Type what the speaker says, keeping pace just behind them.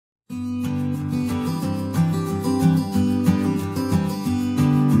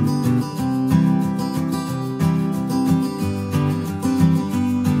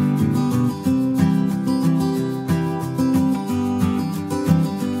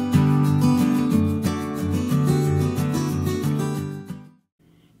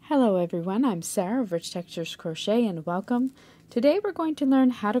everyone, I'm Sarah of Rich Textures Crochet and welcome. Today we're going to learn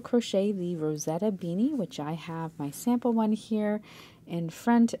how to crochet the Rosetta Beanie, which I have my sample one here in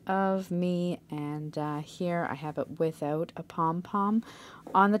front of me, and here I have it without a pom-pom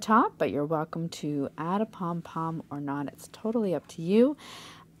on the top, but you're welcome to add a pom-pom or not. It's totally up to you.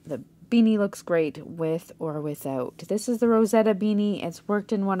 The beanie looks great with or without. This is the Rosetta Beanie. It's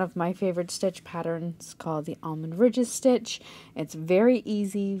worked in one of my favorite stitch patterns called the Almond Ridges stitch. It's very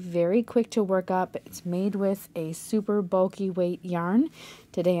easy, very quick to work up. It's made with a super bulky weight yarn.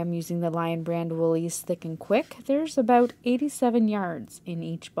 Today I'm using the Lion Brand Woolies Thick and Quick. There's about 87 yards in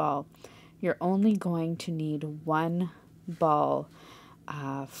each ball. You're only going to need one ball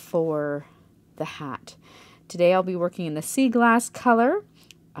for the hat. Today I'll be working in the sea glass color.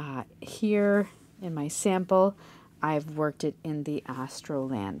 Here in my sample, I've worked it in the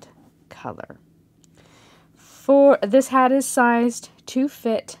Astroland color. For this hat is sized to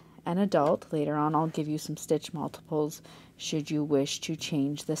fit an adult. Later on, I'll give you some stitch multiples should you wish to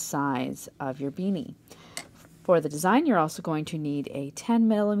change the size of your beanie. For the design, you're also going to need a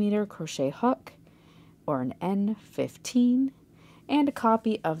 10mm crochet hook or an N15 and a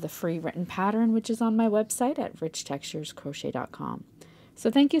copy of the free written pattern, which is on my website at richtexturescrochet.com. So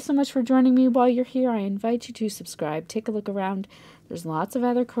thank you so much for joining me while you're here. I invite you to subscribe, take a look around. There's lots of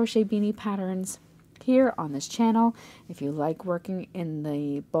other crochet beanie patterns here on this channel. If you like working in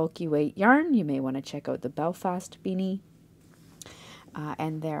the bulky weight yarn, you may want to check out the Belfast beanie.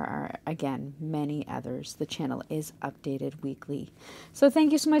 And there are, again, many others. The channel is updated weekly. So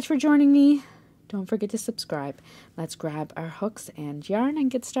thank you so much for joining me. Don't forget to subscribe. Let's grab our hooks and yarn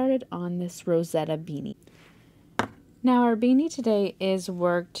and get started on this Rosetta Beanie. Now our beanie today is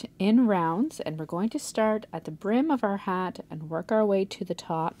worked in rounds, and we're going to start at the brim of our hat and work our way to the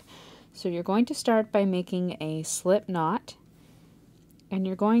top. So you're going to start by making a slip knot, and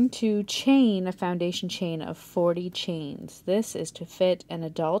you're going to chain a foundation chain of 40 chains. This is to fit an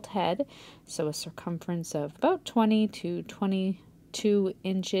adult head, so a circumference of about 20 to 22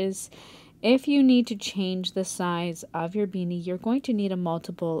 inches. If you need to change the size of your beanie, you're going to need a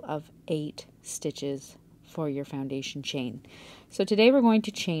multiple of 8 stitches for your foundation chain. So today we're going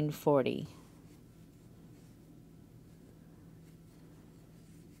to chain 40.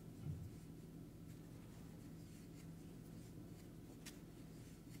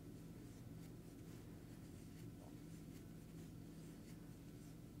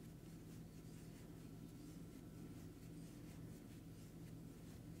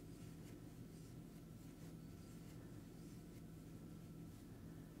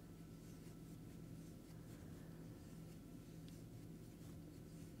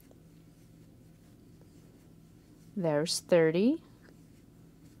 There's 30.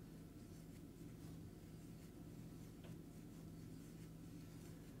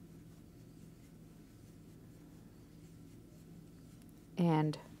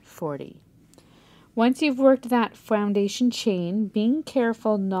 And 40. Once you've worked that foundation chain, being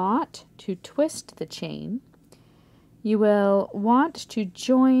careful not to twist the chain, you will want to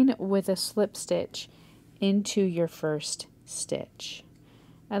join with a slip stitch into your first stitch.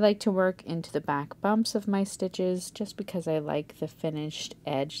 I like to work into the back bumps of my stitches just because I like the finished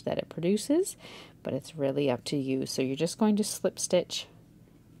edge that it produces, but it's really up to you. So you're just going to slip stitch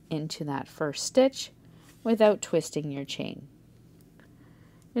into that first stitch without twisting your chain.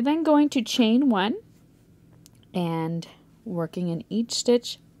 You're then going to chain 1 and working in each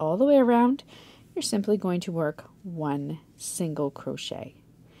stitch all the way around, you're simply going to work 1 single crochet.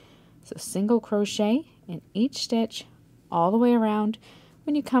 So single crochet in each stitch all the way around.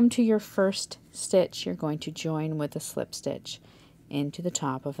 When you come to your first stitch, you're going to join with a slip stitch into the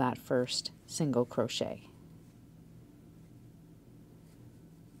top of that first single crochet.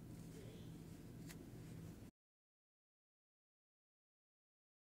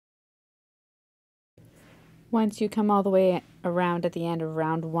 Once you come all the way around at the end of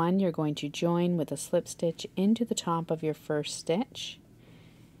round 1, you're going to join with a slip stitch into the top of your first stitch,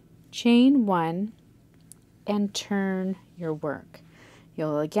 chain 1, and turn your work.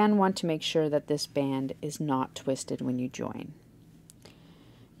 You'll again want to make sure that this band is not twisted when you join.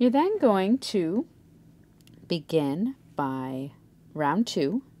 You're then going to begin by round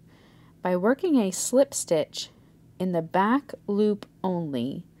 2 by working a slip stitch in the back loop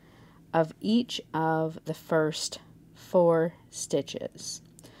only of each of the first 4 stitches.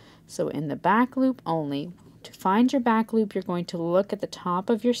 So in the back loop only, to find your back loop, you're going to look at the top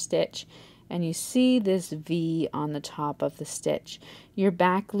of your stitch and you see this V on the top of the stitch. Your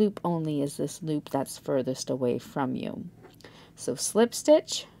back loop only is this loop that's furthest away from you. So slip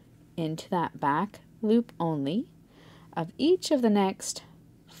stitch into that back loop only of each of the next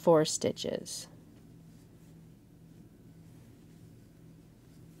 4 stitches.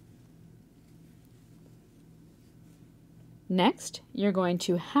 Next, you're going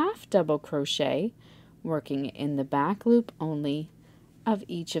to half double crochet, working in the back loop only of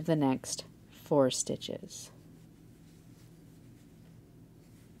each of the next 4 stitches.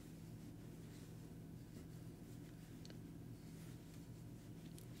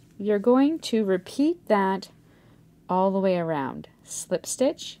 You're going to repeat that all the way around. Slip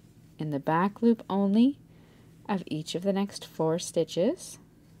stitch in the back loop only of each of the next 4 stitches,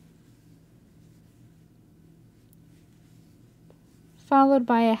 followed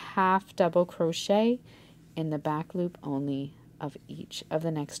by a half double crochet in the back loop only of each of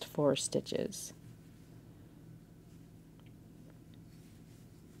the next 4 stitches.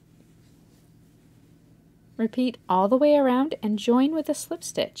 Repeat all the way around and join with a slip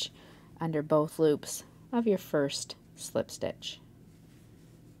stitch under both loops of your first slip stitch.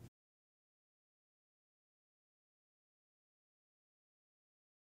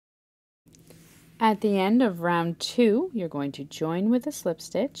 At the end of round 2, you're going to join with a slip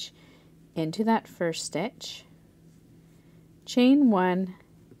stitch into that first stitch, chain 1,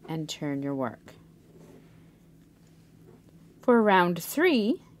 and turn your work. For round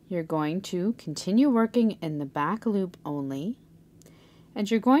 3, you're going to continue working in the back loop only, and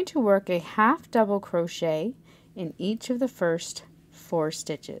you're going to work a half double crochet in each of the first 4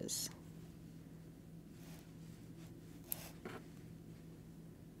 stitches.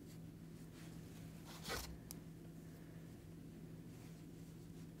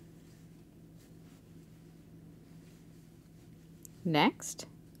 Next,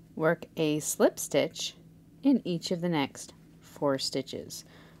 work a slip stitch in each of the next 4 stitches,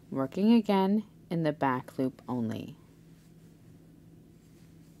 working again in the back loop only.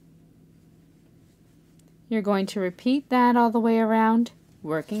 You're going to repeat that all the way around,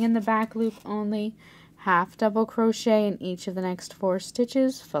 working in the back loop only, half double crochet in each of the next 4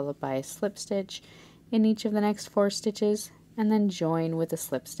 stitches, followed by a slip stitch in each of the next 4 stitches, and then join with a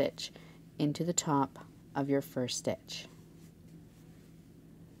slip stitch into the top of your first stitch.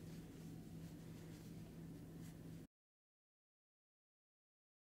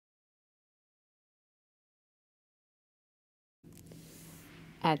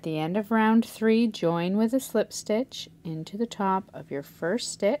 At the end of round 3, join with a slip stitch into the top of your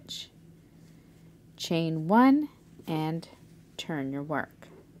first stitch, chain 1, and turn your work.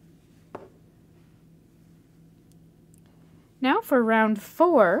 Now for round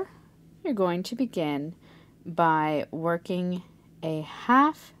 4, you're going to begin by working a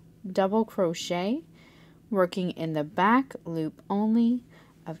half double crochet, working in the back loop only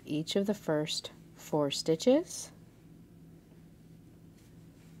of each of the first 4 stitches.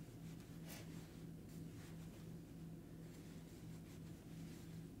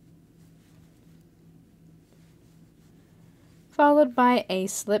 Followed by a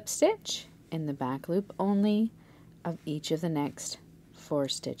slip stitch in the back loop only of each of the next 4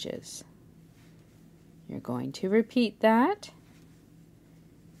 stitches. You're going to repeat that,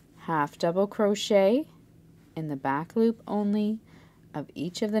 half double crochet in the back loop only of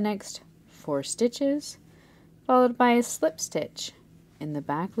each of the next 4 stitches, followed by a slip stitch in the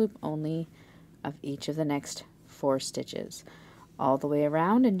back loop only of each of the next 4 stitches, all the way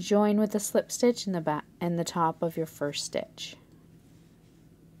around, and join with a slip stitch in the back and the top of your first stitch.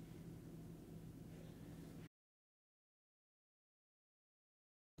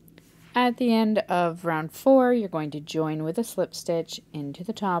 At the end of round 4, you're going to join with a slip stitch into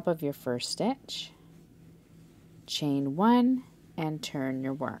the top of your first stitch, chain 1, and turn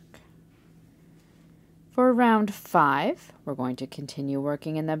your work. For round 5, we're going to continue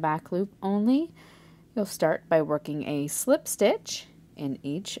working in the back loop only. You'll start by working a slip stitch in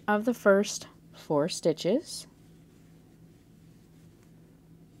each of the first 4 stitches.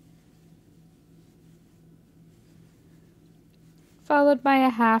 Followed by a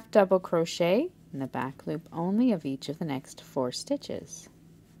half double crochet in the back loop only of each of the next 4 stitches.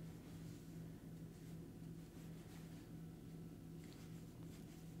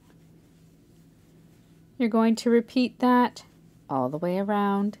 You're going to repeat that all the way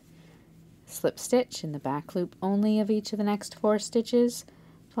around, slip stitch in the back loop only of each of the next 4 stitches,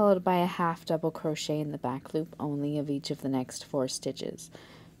 followed by a half double crochet in the back loop only of each of the next 4 stitches.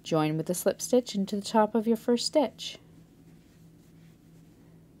 Join with a slip stitch into the top of your first stitch.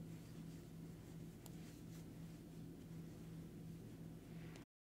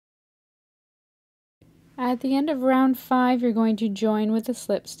 At the end of round 5, you're going to join with a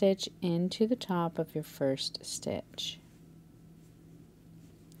slip stitch into the top of your first stitch.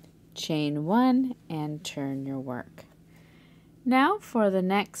 Chain 1 and turn your work. Now for the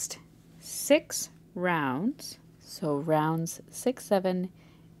next 6 rounds, so rounds 6, 7,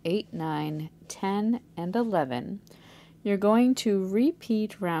 8, 9, 10, and 11, you're going to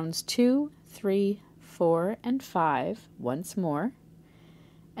repeat rounds 2, 3, 4, and 5 once more,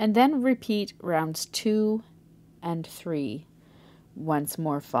 and then repeat rounds 2 and 3 once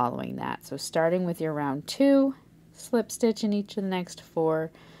more following that. So starting with your round 2, slip stitch in each of the next 4,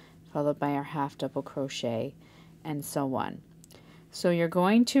 followed by our half double crochet, and so on. So you're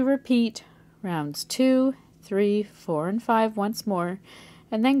going to repeat rounds 2, 3, 4, and 5 once more,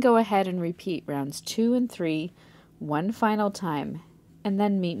 and then go ahead and repeat rounds 2 and 3 one final time, and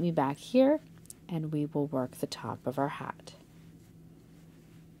then meet me back here and we will work the top of our hat.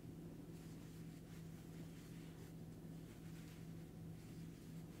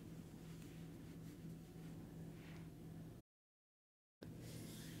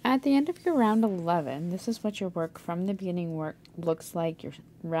 At the end of your round 11, this is what your work from the beginning work looks like, your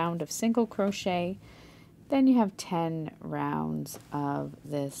round of single crochet. Then you have 10 rounds of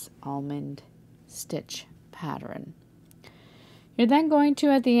this almond stitch pattern. You're then going to,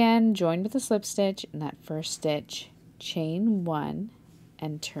 at the end, join with a slip stitch in that first stitch, chain 1,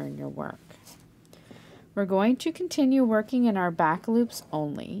 and turn your work. We're going to continue working in our back loops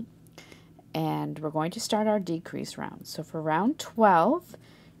only, and we're going to start our decrease round. So for round 12,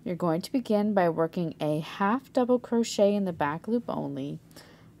 you're going to begin by working a half double crochet in the back loop only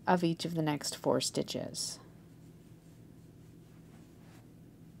of each of the next 4 stitches.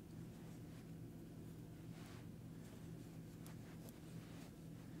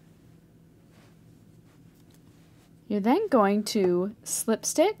 You're then going to slip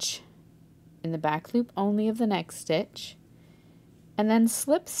stitch in the back loop only of the next stitch, and then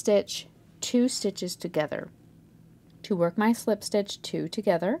slip stitch 2 stitches together. To work my slip stitch 2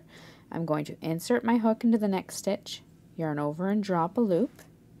 together, I'm going to insert my hook into the next stitch, yarn over and drop a loop,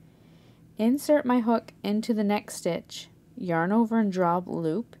 insert my hook into the next stitch, yarn over and drop a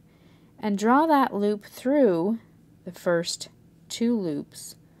loop, and draw that loop through the first 2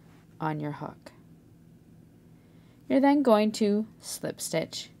 loops on your hook. You're then going to slip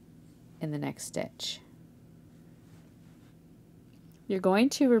stitch in the next stitch. You're going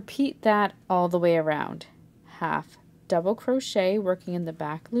to repeat that all the way around. Half double crochet working in the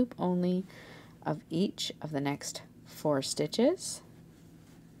back loop only of each of the next 4 stitches.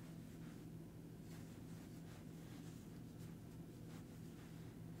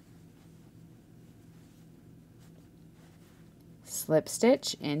 Slip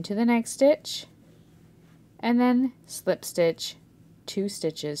stitch into the next stitch, and then slip stitch 2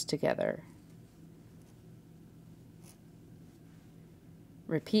 stitches together.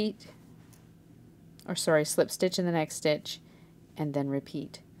 Repeat, slip stitch in the next stitch, and then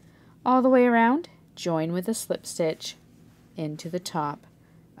repeat. All the way around, join with a slip stitch into the top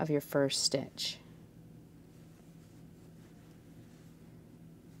of your first stitch.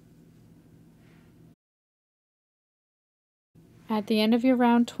 At the end of your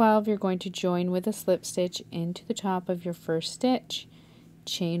round 12, you're going to join with a slip stitch into the top of your first stitch,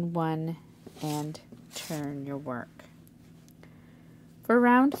 chain 1, and turn your work. For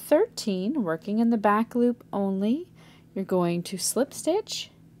round 13, working in the back loop only, you're going to slip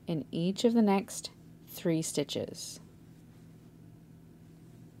stitch in each of the next 3 stitches.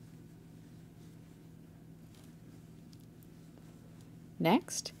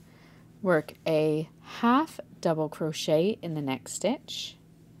 Next, work a half double crochet in the next stitch,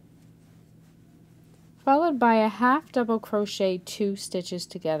 followed by a half double crochet 2 stitches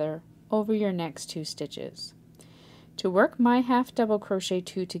together over your next 2 stitches. To work my half double crochet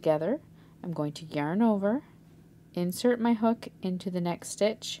 2 together, I'm going to yarn over, insert my hook into the next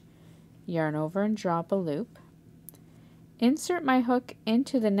stitch, yarn over and drop a loop, insert my hook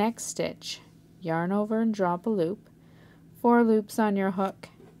into the next stitch, yarn over and drop a loop, 4 loops on your hook,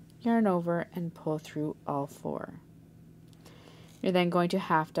 yarn over and pull through all 4. You're then going to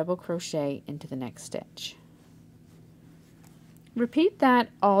half double crochet into the next stitch. Repeat that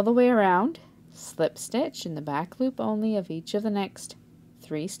all the way around. Slip stitch in the back loop only of each of the next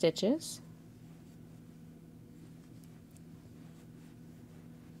 3 stitches,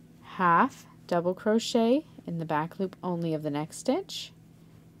 half double crochet in the back loop only of the next stitch,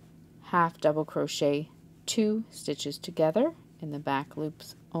 half double crochet 2 stitches together in the back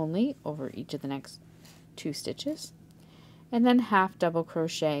loops only over each of the next 2 stitches, and then half double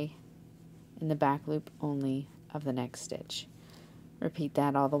crochet in the back loop only of the next stitch. Repeat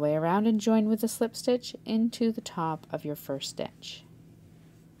that all the way around and join with a slip stitch into the top of your first stitch.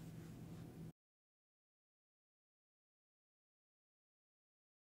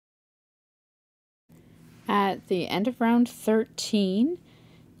 At the end of round 13,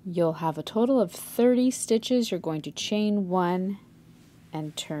 you'll have a total of 30 stitches. You're going to chain 1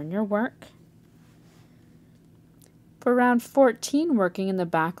 and turn your work. For round 14, working in the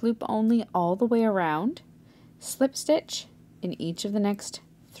back loop only all the way around, slip stitch in each of the next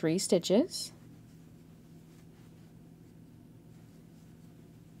 3 stitches.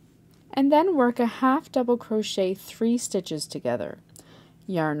 And then work a half double crochet 3 stitches together.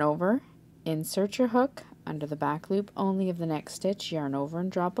 Yarn over, insert your hook under the back loop only of the next stitch, yarn over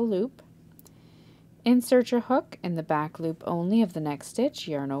and drop a loop. Insert your hook in the back loop only of the next stitch,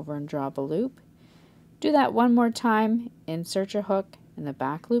 yarn over and drop a loop. Do that one more time, insert your hook in the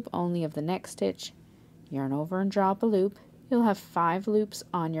back loop only of the next stitch, yarn over and drop a loop. You'll have 5 loops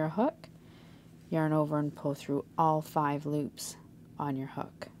on your hook. Yarn over and pull through all 5 loops on your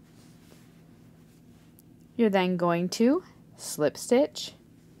hook. You're then going to slip stitch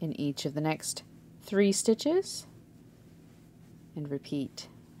in each of the next 3 stitches and repeat.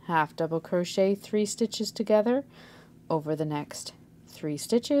 Half double crochet 3 stitches together over the next 3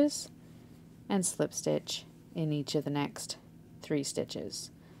 stitches and slip stitch in each of the next 3 stitches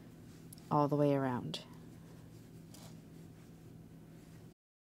all the way around.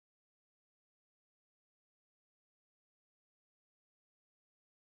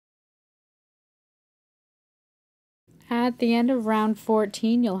 At the end of round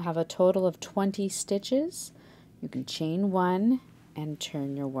 14, you'll have a total of 20 stitches. You can chain 1 and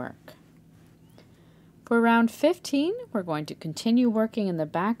turn your work. For round 15, we're going to continue working in the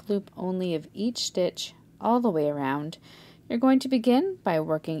back loop only of each stitch all the way around. You're going to begin by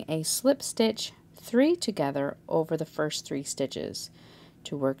working a slip stitch 3 together over the first 3 stitches.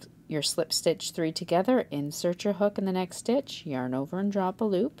 To work your slip stitch 3 together, insert your hook in the next stitch, yarn over and drop a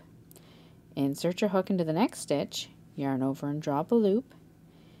loop. Insert your hook into the next stitch, yarn over and drop a loop.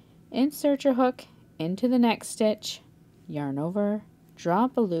 Insert your hook into the next stitch, yarn over,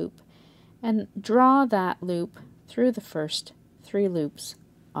 drop a loop, and draw that loop through the first 3 loops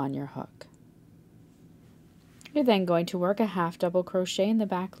on your hook. You're then going to work a half double crochet in the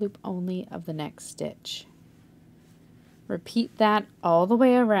back loop only of the next stitch. Repeat that all the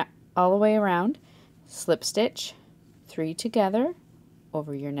way around. Slip stitch 3 together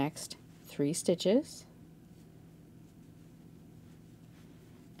over your next 3 stitches.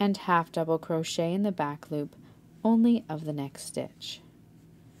 And half double crochet in the back loop only of the next stitch.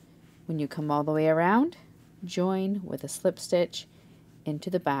 When you come all the way around, join with a slip stitch into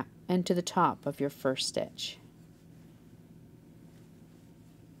the top of your first stitch.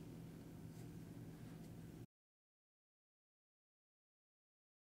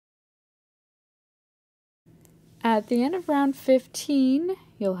 At the end of round 15,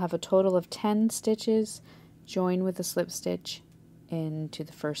 you'll have a total of 10 stitches. Join with a slip stitch into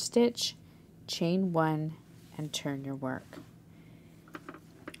the first stitch, chain 1, and turn your work.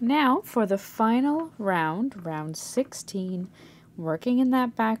 Now for the final round, round 16, working in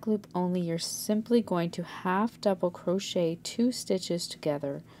that back loop only, you're simply going to half double crochet 2 stitches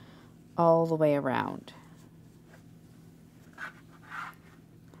together all the way around.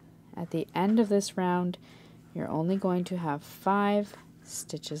 At the end of this round, you're only going to have 5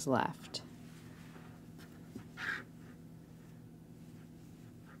 stitches left.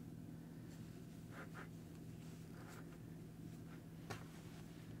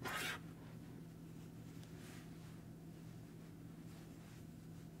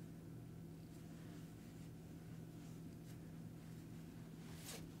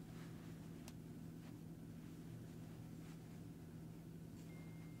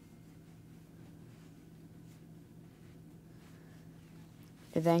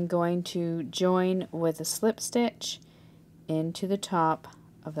 You're then going to join with a slip stitch into the top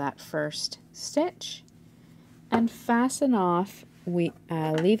of that first stitch and fasten off,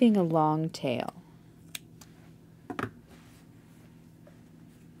 leaving a long tail.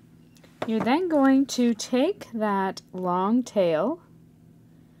 You're then going to take that long tail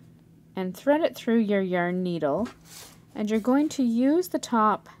and thread it through your yarn needle, and you're going to use the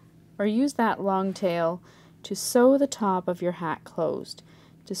top, or use that long tail, to sew the top of your hat closed.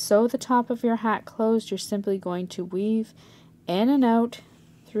 To sew the top of your hat closed, you're simply going to weave in and out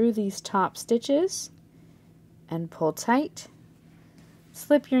through these top stitches and pull tight.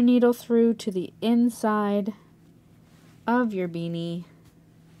 Slip your needle through to the inside of your beanie,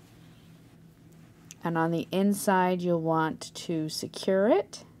 and on the inside you'll want to secure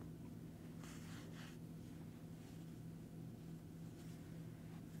it.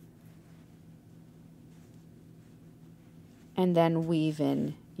 And then weave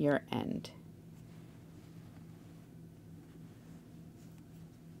in your end.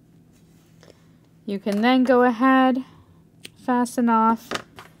 You can then go ahead, fasten off,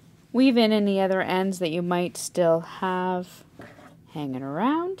 weave in any other ends that you might still have hanging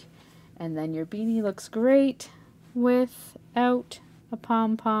around, and then your beanie looks great without a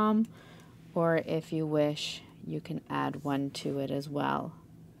pom-pom, or if you wish, you can add one to it as well.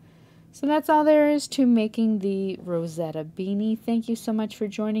 So that's all there is to making the Rosetta Beanie. Thank you so much for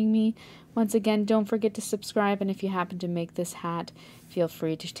joining me. Once again, don't forget to subscribe, and if you happen to make this hat, feel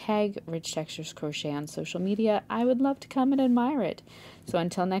free to tag Rich Textures Crochet on social media. I would love to come and admire it. So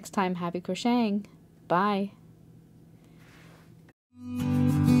until next time, happy crocheting. Bye.